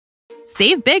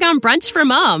Save big on brunch for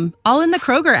mom, all in the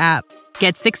Kroger app.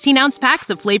 Get 16-ounce packs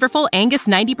of flavorful Angus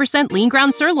 90% lean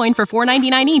ground sirloin for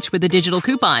 $4.99 each with a digital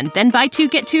coupon. Then buy 2,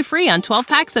 get 2 free on 12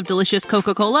 packs of delicious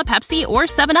Coca-Cola, Pepsi, or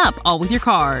 7-Up, all with your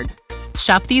card.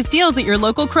 Shop these deals at your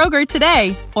local Kroger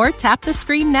today, or tap the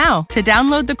screen now to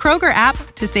download the Kroger app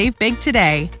to save big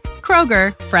today.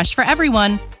 Kroger, fresh for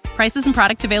everyone. Prices and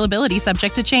product availability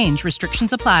subject to change.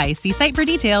 Restrictions apply. See site for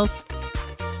details.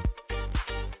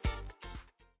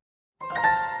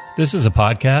 This is a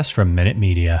podcast from Minute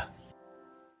Media.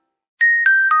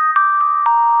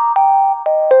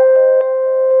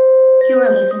 You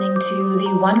are listening to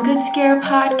the One Good Scare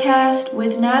podcast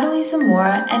with Natalie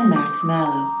Zamora and Max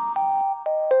Mallow.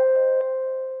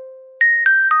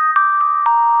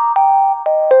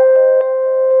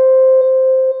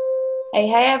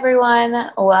 Hey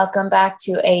everyone. Welcome back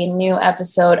to a new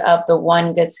episode of the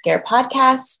One Good Scare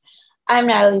podcast. I'm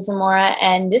Natalie Zamora,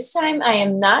 and this time I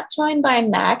am not joined by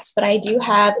Max, but I do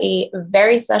have a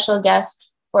very special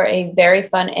guest for a very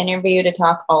fun interview to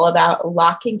talk all about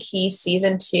Lock and Key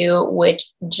Season 2, which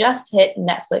just hit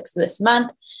Netflix this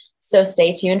month. So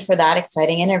stay tuned for that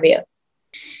exciting interview.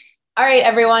 All right,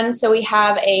 everyone. So we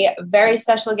have a very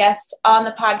special guest on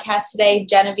the podcast today,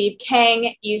 Genevieve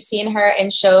Kang. You've seen her in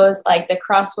shows like The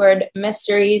Crossword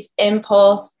Mysteries,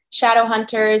 Impulse,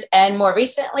 Shadowhunters, and more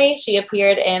recently, she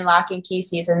appeared in Lock and Key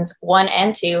Seasons 1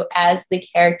 and 2 as the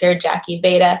character Jackie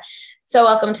Beta. So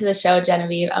welcome to the show,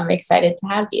 Genevieve. I'm excited to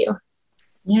have you.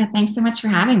 Yeah, thanks so much for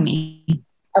having me.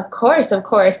 Of course, of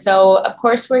course. So, of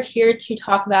course, we're here to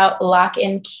talk about Lock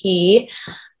and Key.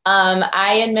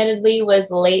 I admittedly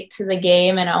was late to the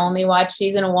game and only watched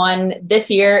season 1 this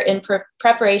year in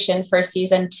preparation for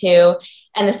season 2.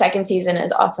 And the second season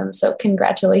is awesome. So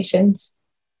congratulations.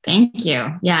 Thank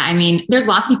you. Yeah, I mean, there's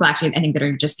lots of people actually, I think, that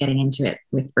are just getting into it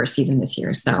with first season this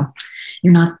year. So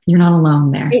you're not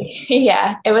alone there.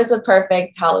 Yeah, it was a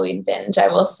perfect Halloween binge, I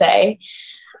will say.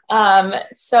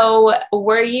 So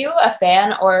were you a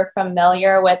fan or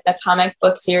familiar with the comic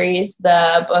book series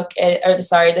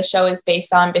the show is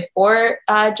based on before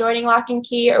joining Lock and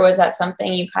Key, or was that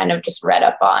something you kind of just read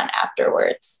up on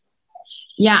afterwards?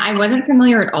 Yeah, I wasn't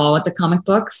familiar at all with the comic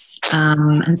books.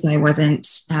 And so I wasn't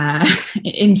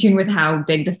in tune with how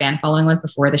big the fan following was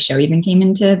before the show even came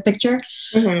into the picture.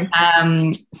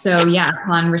 Mm-hmm. So yeah,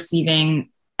 upon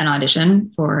receiving an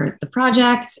audition for the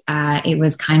project, it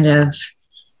was kind of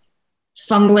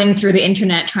fumbling through the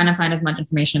internet, trying to find as much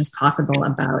information as possible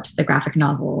about the graphic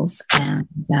novels. And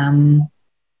and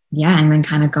then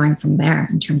kind of going from there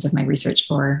in terms of my research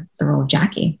for the role of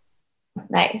Jackie.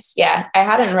 Nice. Yeah, I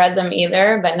hadn't read them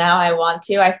either, but now I want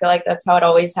to. I feel like that's how it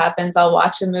always happens. I'll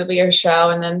watch a movie or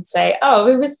show and then say, oh,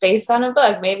 it was based on a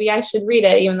book. Maybe I should read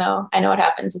it, even though I know what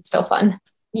happens. It's still fun.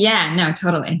 Yeah, no,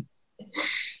 totally.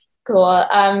 Cool.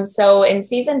 So in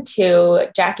season 2,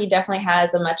 Jackie definitely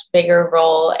has a much bigger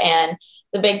role. And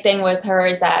the big thing with her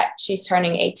is that she's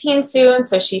turning 18 soon.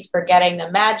 So she's forgetting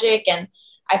the magic. And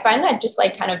I find that just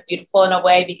like kind of beautiful in a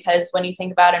way, because when you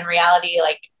think about in reality,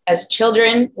 like as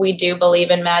children, we do believe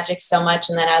in magic so much.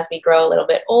 And then as we grow a little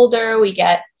bit older, we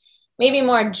get maybe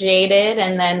more jaded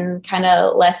and then kind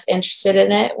of less interested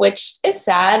in it, which is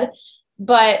sad.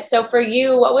 But so for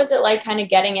you, what was it like kind of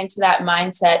getting into that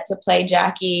mindset to play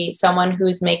Jackie, someone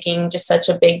who's making just such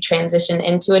a big transition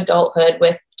into adulthood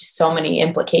with so many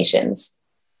implications?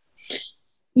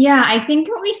 Yeah, I think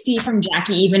what we see from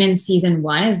Jackie, even in season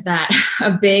 1, is that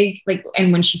a big, like,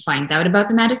 and when she finds out about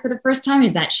the magic for the first time,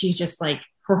 is that she's just like,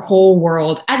 her whole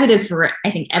world, as it is for,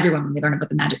 I think, everyone when they learn about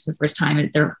the magic for the first time,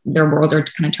 their worlds are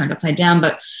kind of turned upside down.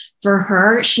 But for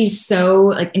her, she's so,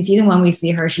 like, in season 1, we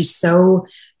see her, she's so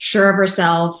sure of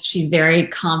herself. She's very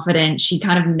confident. She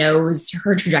kind of knows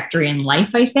her trajectory in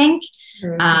life, I think.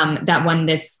 Mm-hmm. That when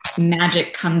this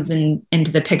magic comes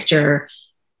into the picture,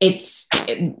 it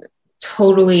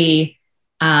totally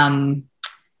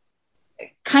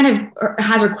kind of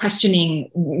has her questioning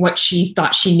what she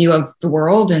thought she knew of the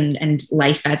world and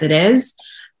life as it is.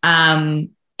 And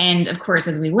of course,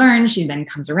 as we learn, she then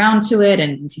comes around to it.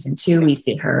 And in season 2, we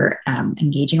see her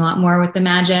engaging a lot more with the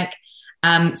magic.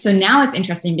 So now it's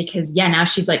interesting because, yeah, now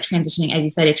she's like transitioning, as you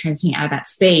said, transitioning out of that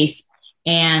space.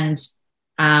 And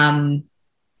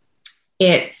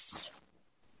it's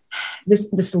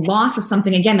this loss of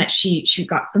something, again, that she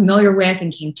got familiar with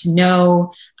and came to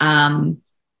know.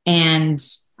 And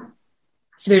so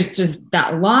there's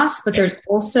that loss, but there's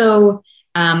also,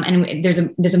 and there's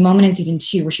a moment in season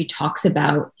 2 where she talks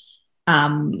about,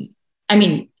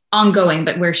 ongoing,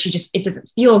 but where it doesn't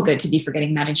feel good to be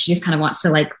forgetting magic. She just kind of wants to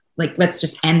like, let's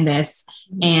just end this.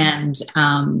 And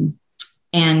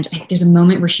there's a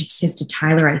moment where she says to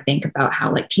Tyler, I think, about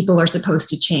how like people are supposed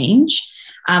to change,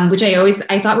 which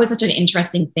I thought was such an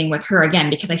interesting thing with her, again,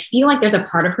 because I feel like there's a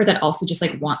part of her that also just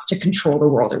like wants to control the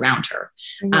world around her.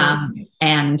 Mm-hmm.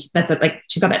 And that's like,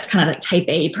 she's got that kind of like type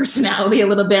A personality, a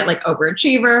little bit like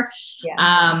overachiever.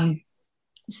 Yeah.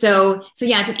 So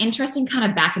yeah, it's an interesting kind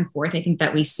of back and forth, I think,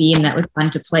 that we see, and that was fun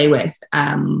to play with,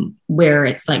 where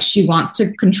it's like she wants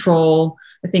to control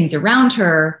the things around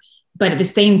her, but at the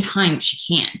same time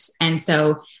she can't. And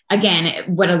so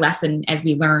again, what a lesson as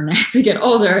we learn as we get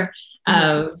older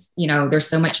of, you know, there's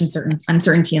so much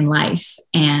uncertainty in life,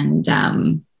 and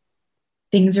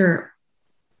things are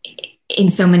in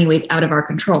so many ways out of our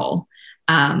control.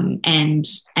 And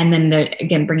then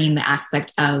again, bringing the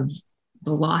aspect of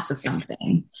the loss of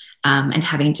something, and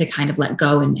having to kind of let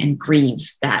go and grieve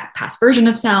that past version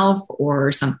of self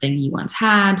or something you once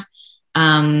had,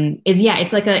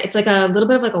 it's like a little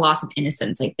bit of like a loss of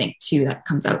innocence, I think, too, that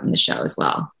comes out in the show as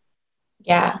well.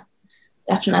 Yeah,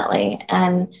 definitely.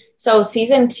 And so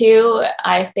season 2,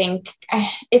 I think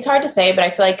it's hard to say, but I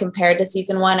feel like compared to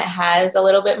season 1, it has a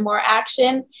little bit more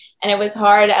action, and it was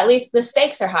hard, at least the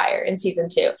stakes are higher in season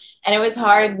 2. And it was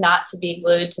hard not to be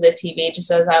glued to the TV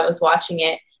just as I was watching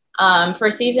it.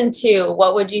 For season 2,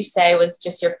 what would you say was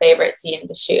just your favorite scene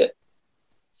to shoot?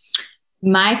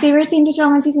 My favorite scene to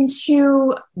film in season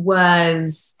 2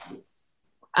 was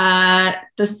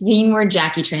the scene where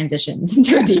Jackie transitions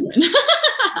into a demon.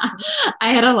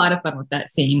 I had a lot of fun with that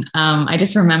scene. I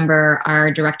just remember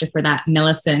our director for that,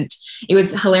 Millicent. It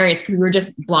was hilarious because we were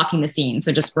just blocking the scene.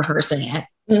 So just rehearsing it,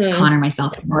 Connor,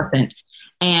 myself, and Millicent.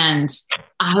 And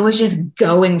I was just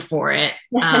going for it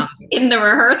in the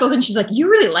rehearsals. And she's like, you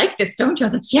really like this, don't you? I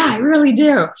was like, yeah, I really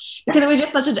do. Because it was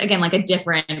just such again, like a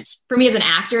different, for me as an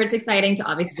actor, it's exciting to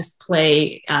obviously just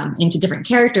play into different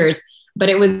characters. But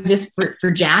it was just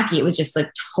for Jackie, it was just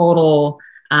like total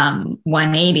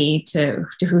 180 to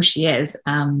who she is.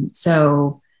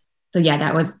 So yeah,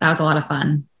 that was a lot of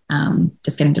fun.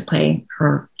 Just getting to play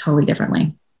her totally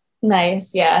differently.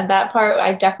 Nice. Yeah. That part,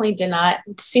 I definitely did not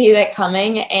see that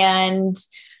coming. And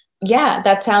yeah,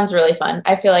 that sounds really fun.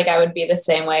 I feel like I would be the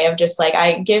same way of just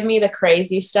like, give me the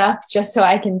crazy stuff just so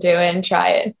I can do it and try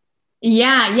it.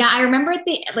 Yeah. Yeah. I remember at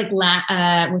the,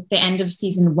 with the end of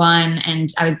season 1,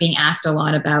 and I was being asked a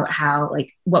lot about how,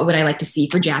 like, what would I like to see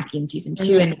for Jackie in season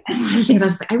 2? And one of the things I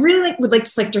was like, I really would like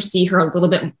to see her a little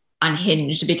bit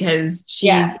unhinged, because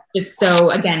she's just so,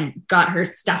 again, got her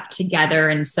stuff together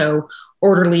and so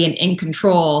orderly and in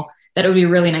control, that it would be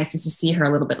really nice just to see her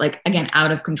a little bit, like, again,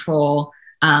 out of control.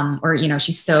 Or, you know,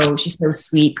 she's so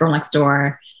sweet, girl next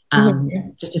door,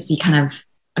 just to see kind of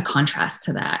a contrast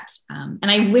to that. And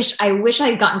I wish I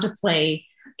had gotten to play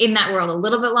in that world a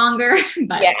little bit longer,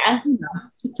 but yeah,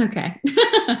 it's okay.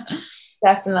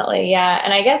 Definitely. Yeah.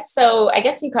 And I guess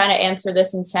you kind of answered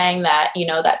this in saying that, you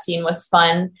know, that scene was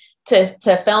fun to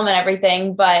film and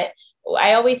everything, but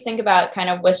I always think about kind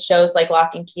of with shows like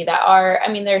Lock and Key that are,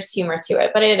 I mean, there's humor to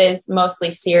it, but it is mostly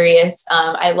serious.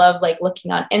 I love like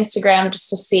looking on Instagram just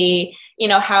to see, you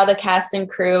know, how the cast and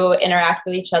crew interact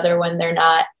with each other when they're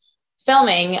not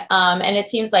filming. And it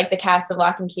seems like the cast of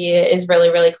Lock and Key is really,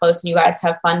 really close, and you guys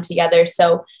have fun together.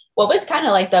 So what was kind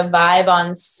of like the vibe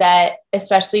on set,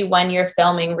 especially when you're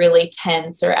filming really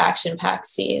tense or action-packed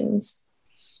scenes?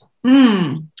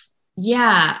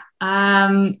 Yeah.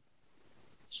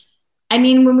 I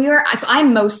mean, I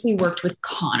mostly worked with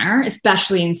Connor,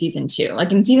 especially in season 2.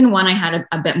 Like in season 1, I had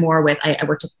a bit more I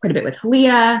worked quite a bit with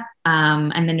Halia,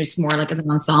 and then just more like as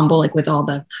an ensemble, like with all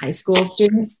the high school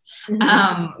students.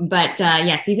 But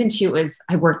season 2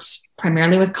 I worked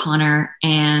primarily with Connor,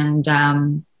 and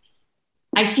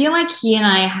I feel like he and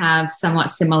I have somewhat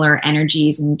similar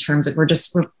energies in terms of we're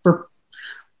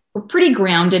pretty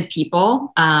grounded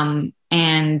people.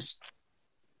 And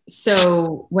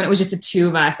so when it was just the two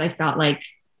of us, I felt like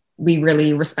we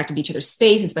really respected each other's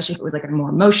space, especially if it was like a more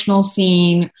emotional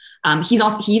scene. He's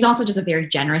also just a very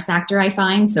generous actor, I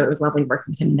find. So it was lovely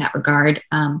working with him in that regard.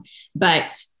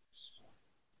 But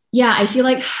yeah, I feel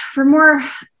like for more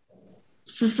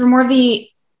of the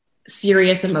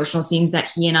serious emotional scenes that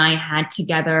he and I had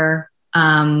together,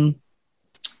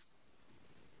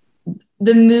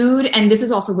 the mood, and this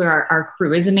is also where our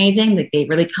crew is amazing. Like they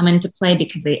really come into play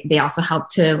because they also help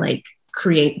to like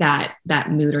create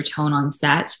that mood or tone on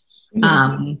set.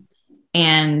 And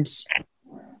I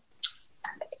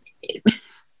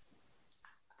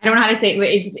don't know how to say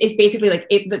it. It's basically like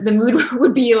the mood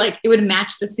would be like, it would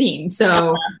match the scene.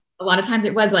 So a lot of times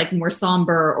it was like more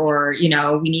somber, or, you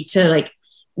know, we need to like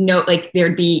note, like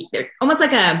there'd be almost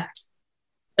like a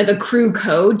like a crew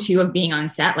code too of being on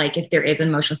set. Like if there is an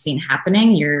emotional scene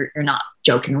happening, you're not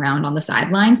joking around on the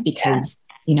sidelines because,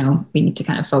 you know, we need to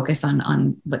kind of focus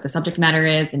on what the subject matter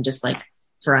is and just like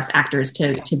for us actors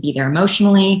to be there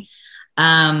emotionally.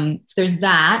 So there's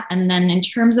that. And then in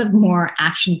terms of more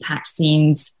action-packed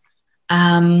scenes,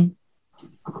 the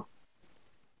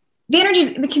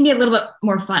energy can be a little bit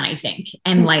more fun, I think,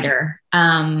 and lighter.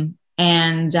 And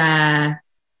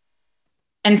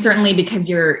certainly because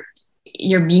you're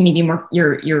maybe more,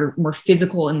 you're more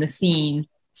physical in the scene.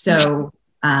 So,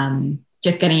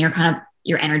 just getting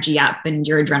your energy up and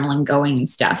your adrenaline going and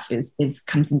stuff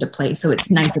comes into play. So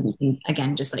it's nice that you can,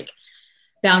 again, just like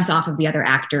bounce off of the other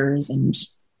actors and,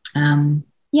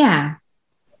 yeah.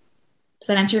 Does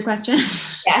that answer your question?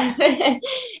 Yeah,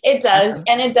 it does.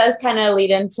 And it does kind of lead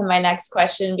into my next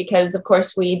question, because of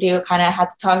course we do kind of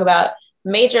have to talk about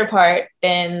major part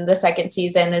in the second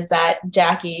season is that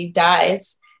Jackie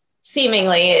dies.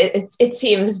 Seemingly, it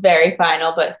seems very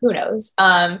final, but who knows?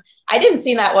 I didn't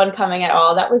see that one coming at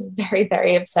all. That was very,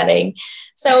 very upsetting.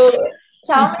 So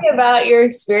tell me about your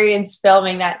experience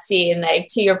filming that scene. Like,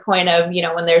 to your point of, you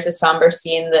know, when there's a somber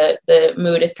scene, the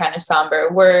mood is kind of somber.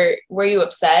 Were you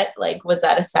upset? Like, was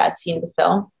that a sad scene to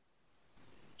film?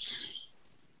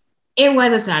 It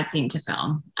was a sad scene to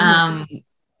film.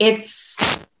 It's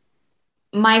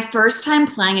my first time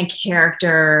playing a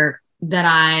character that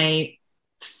I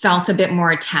felt a bit more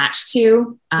attached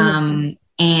to.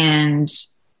 And,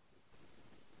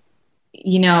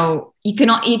 you know, you can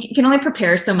only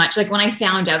prepare so much. Like when I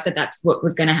found out that that's what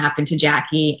was going to happen to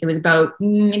Jackie, it was about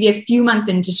maybe a few months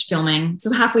into filming.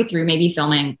 So halfway through maybe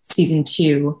filming season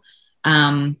 2,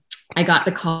 I got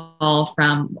the call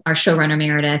from our showrunner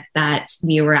Meredith that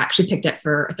we were actually picked up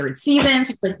for a 3rd season.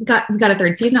 So she's like, we got a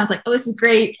 3rd season. I was like, oh, this is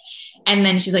great. And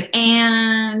then she's like,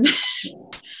 and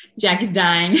Jackie's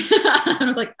dying. And I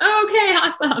was like, oh, okay,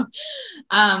 awesome.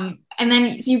 And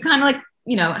then, so you kind of like,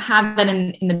 you know, have that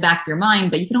in the back of your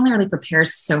mind, but you can only really prepare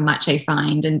so much, I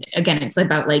find. And again, it's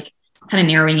about like kind of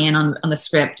narrowing in on the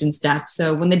script and stuff.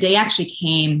 So when the day actually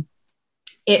came,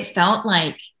 it felt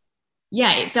like,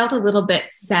 yeah, it felt a little bit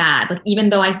sad. Like, even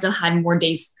though I still had more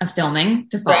days of filming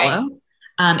to follow,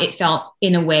 it felt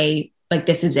in a way like,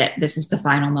 this is it. This is the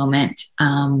final moment.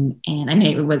 And I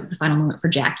mean, it was the final moment for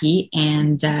Jackie.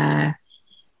 And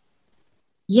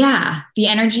yeah, the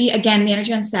energy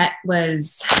on set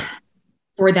was,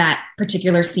 for that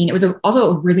particular scene, it was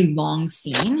also a really long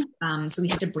scene. So we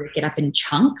had to break it up in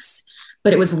chunks,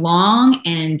 but it was long.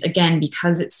 And again,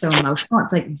 because it's so emotional,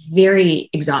 it's like very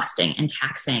exhausting and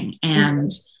taxing.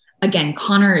 And again,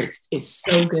 Connor is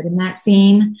so good in that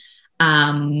scene.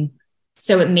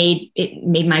 So it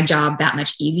made my job that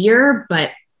much easier,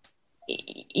 but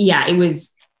yeah, it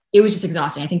was just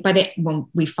exhausting. I think when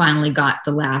we finally got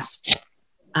the last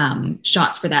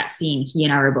shots for that scene, he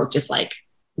and I were both just like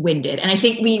winded. And I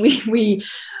think we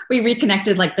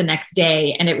reconnected like the next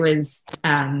day, and it was,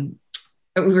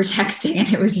 we were texting,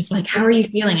 and it was just like, how are you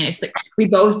feeling? And it's like, we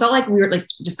both felt like we were like,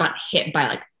 just got hit by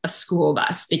like a school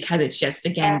bus, because it's just,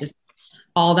 again, just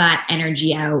all that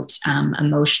energy out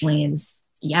emotionally is,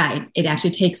 yeah, it actually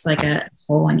takes like a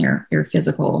toll on your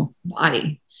physical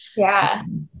body. Yeah.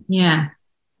 Yeah.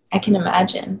 I can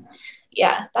imagine.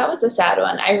 Yeah, that was a sad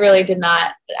one. I really did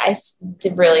not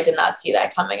see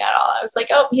that coming at all. I was like,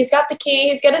 oh, he's got the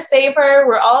key. He's going to save her.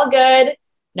 We're all good.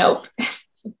 Nope.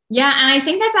 Yeah. And I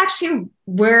think that's actually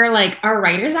where like our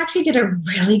writers actually did a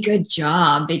really good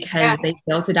job, because they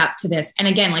built it up to this. And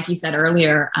again, like you said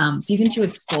earlier, season 2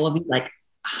 is full of these like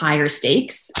higher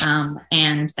stakes.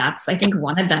 And that's, I think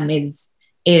one of them is,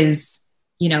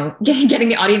 you know, getting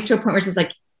the audience to a point where it's just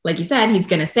like you said, he's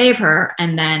going to save her.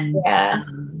 And then,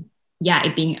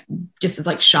 it being just this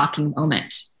like shocking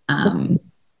moment.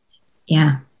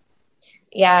 Yeah,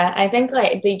 I think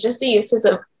like the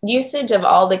usage of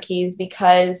all the keys,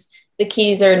 because the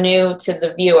keys are new to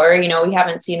the viewer. You know, we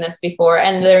haven't seen this before,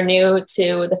 and they're new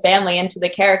to the family and to the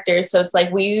characters. So it's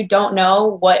like, we don't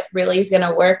know what really is going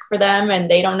to work for them, and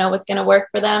they don't know what's going to work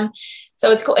for them. So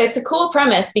it's cool. It's a cool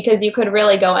premise, because you could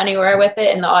really go anywhere with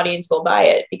it and the audience will buy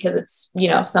it, because it's, you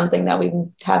know, something that we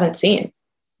haven't seen.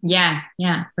 Yeah,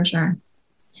 for sure.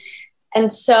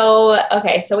 And so,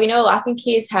 okay, so we know Lock and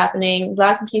Key is happening.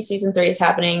 Lock and Key season 3 is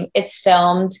happening. It's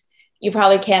filmed. You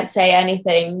probably can't say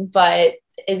anything, but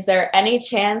is there any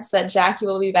chance that Jackie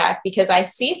will be back? Because I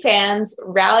see fans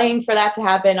rallying for that to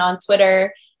happen on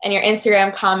Twitter and your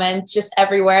Instagram comments, just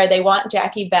everywhere. They want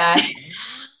Jackie back.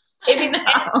 If you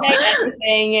can't say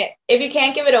anything, if you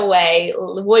can't give it away,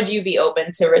 would you be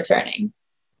open to returning?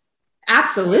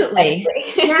 Absolutely.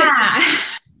 Yeah.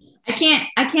 I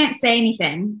can't say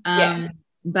anything.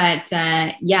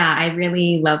 yeah, I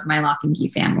really love my Lock and Key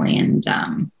family. And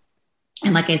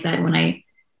like I said, when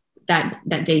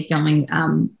that day filming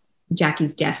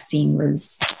Jackie's death scene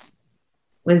was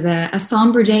a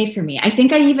somber day for me. I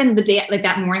think the day, like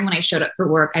that morning when I showed up for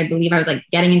work, I believe I was like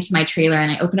getting into my trailer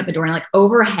and I opened up the door and like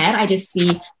overhead, I just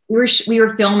see we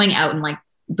were filming out in like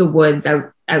the woods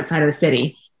outside of the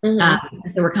city.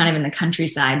 So we're kind of in the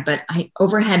countryside, but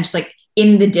overhead, just like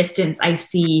in the distance, I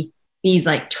see these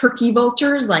like turkey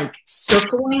vultures like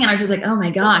circling. And I was just like, oh my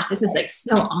gosh, this is like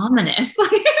so ominous.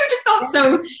 Like it just felt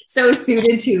so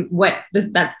suited to what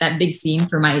that big scene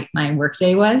for my work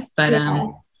day was. But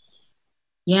no,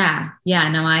 I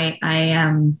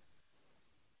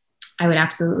would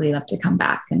absolutely love to come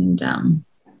back and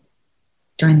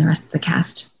join the rest of the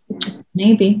cast.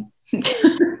 Maybe.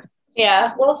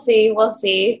 Yeah, we'll see.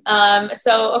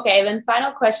 So, okay, then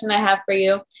final question I have for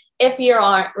you. If you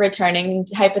aren't returning,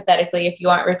 hypothetically, if you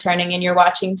aren't returning and you're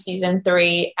watching season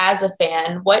 3 as a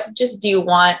fan, what just do you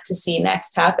want to see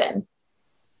next happen?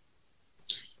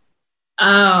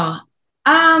 Oh,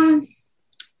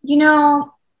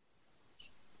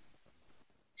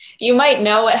 you might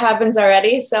know what happens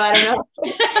already. So I don't know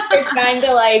if you're trying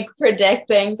to like predict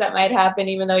things that might happen,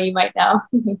 even though you might know.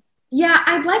 Yeah,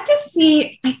 I'd like to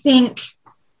see, I think,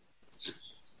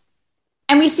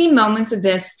 and we see moments of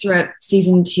this throughout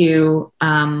season 2.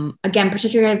 Again,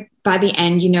 particularly by the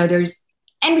end,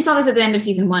 and we saw this at the end of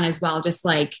season 1 as well, just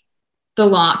like the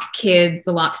Locke kids,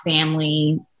 the Locke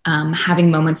family,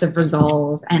 having moments of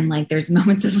resolve, and like there's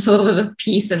moments of a little bit of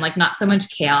peace and like not so much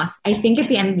chaos. I think at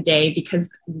the end of the day, because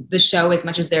the show, as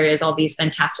much as there is all these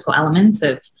fantastical elements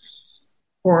of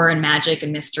horror and magic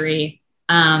and mystery,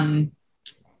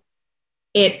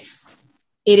 it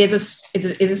is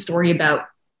a story about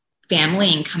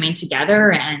family and coming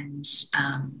together and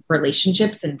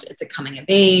relationships, and it's a coming of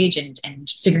age and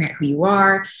figuring out who you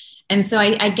are. And so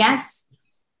I guess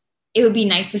it would be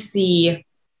nice to see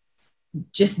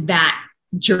just that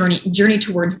journey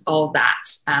towards all of that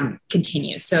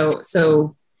continue. So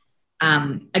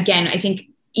again, I think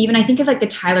of like the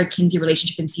Tyler Kinsey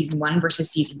relationship in season 1 versus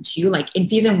season 2. Like in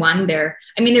season 1, they're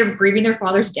grieving their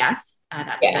father's death.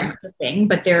 That's very much a thing,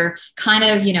 but they're kind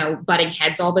of, butting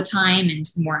heads all the time and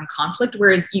more in conflict.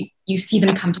 Whereas you see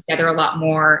them come together a lot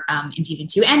more in season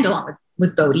 2, and along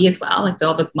with Bodhi as well. Like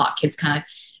all the Locke kids kind of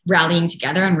rallying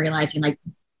together and realizing like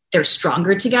they're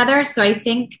stronger together. So I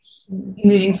think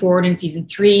moving forward in season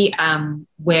 3,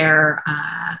 where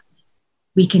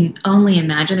we can only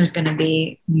imagine there's going to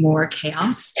be more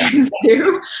chaos times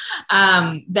 2,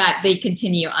 that they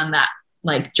continue on that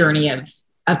like journey of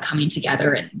coming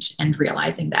together and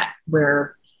realizing that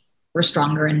we're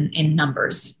stronger in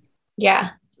numbers.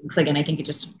 Yeah. So again, I think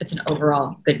it's an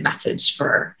overall good message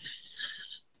for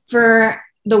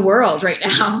the world right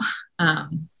now.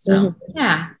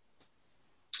 Yeah.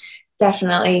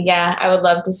 Definitely. Yeah. I would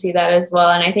love to see that as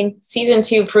well. And I think season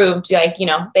 2 proved like,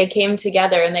 they came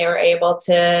together and they were able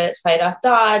to fight off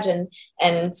Dodge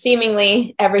and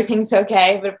seemingly everything's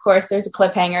okay. But of course there's a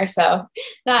cliffhanger, so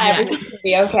not everything will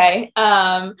be okay.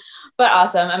 But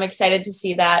awesome. I'm excited to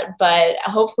see that, but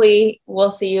hopefully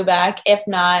we'll see you back. If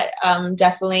not,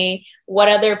 definitely what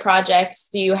other projects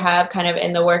do you have kind of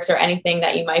in the works, or anything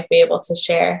that you might be able to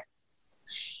share?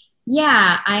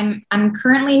 Yeah, I'm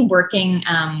currently working,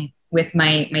 with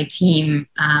my team,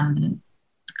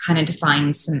 kind of to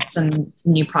find some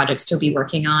new projects to be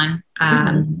working on.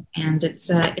 And it's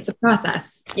a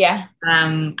process. Yeah.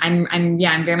 I'm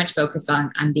very much focused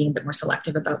on being a bit more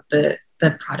selective about the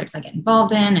projects I get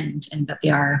involved in and that they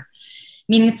are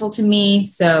meaningful to me.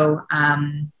 So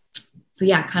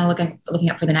yeah, kind of looking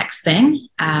up for the next thing.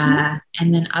 And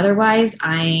then otherwise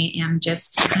I am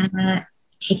just kind of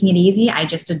taking it easy. I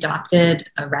just adopted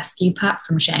a rescue pup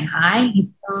from Shanghai.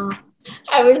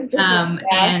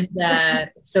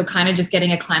 So kind of just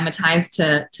getting acclimatized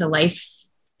to life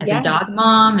as a dog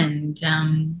mom, and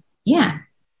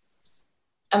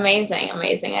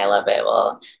Amazing. I love it.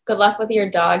 Well, good luck with your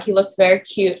dog. He looks very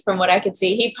cute from what I could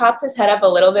see. He popped his head up a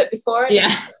little bit before.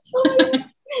 Yeah.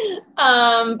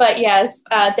 But yes,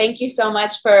 thank you so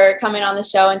much for coming on the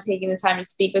show and taking the time to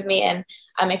speak with me. And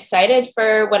I'm excited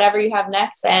for whatever you have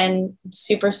next, and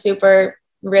super, super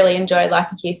really enjoyed Lock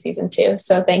and Key season 2.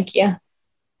 So thank you.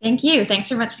 Thank you. Thanks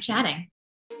so much for chatting.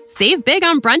 Save big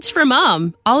on brunch for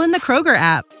mom, all in the Kroger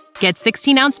app. Get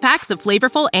 16-ounce packs of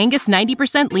flavorful Angus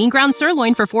 90% lean ground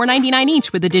sirloin for $4.99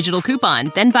 each with a digital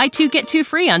coupon. Then buy 2, get 2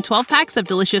 free on 12 packs of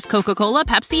delicious Coca-Cola,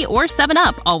 Pepsi, or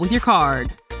 7-Up, all with your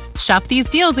card. Shop these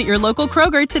deals at your local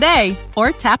Kroger today,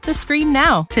 or tap the screen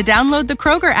now to download the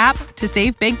Kroger app to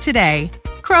save big today.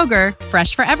 Kroger,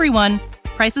 fresh for everyone.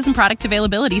 Prices and product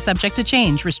availability subject to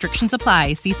change. Restrictions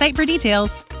apply. See site for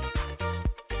details.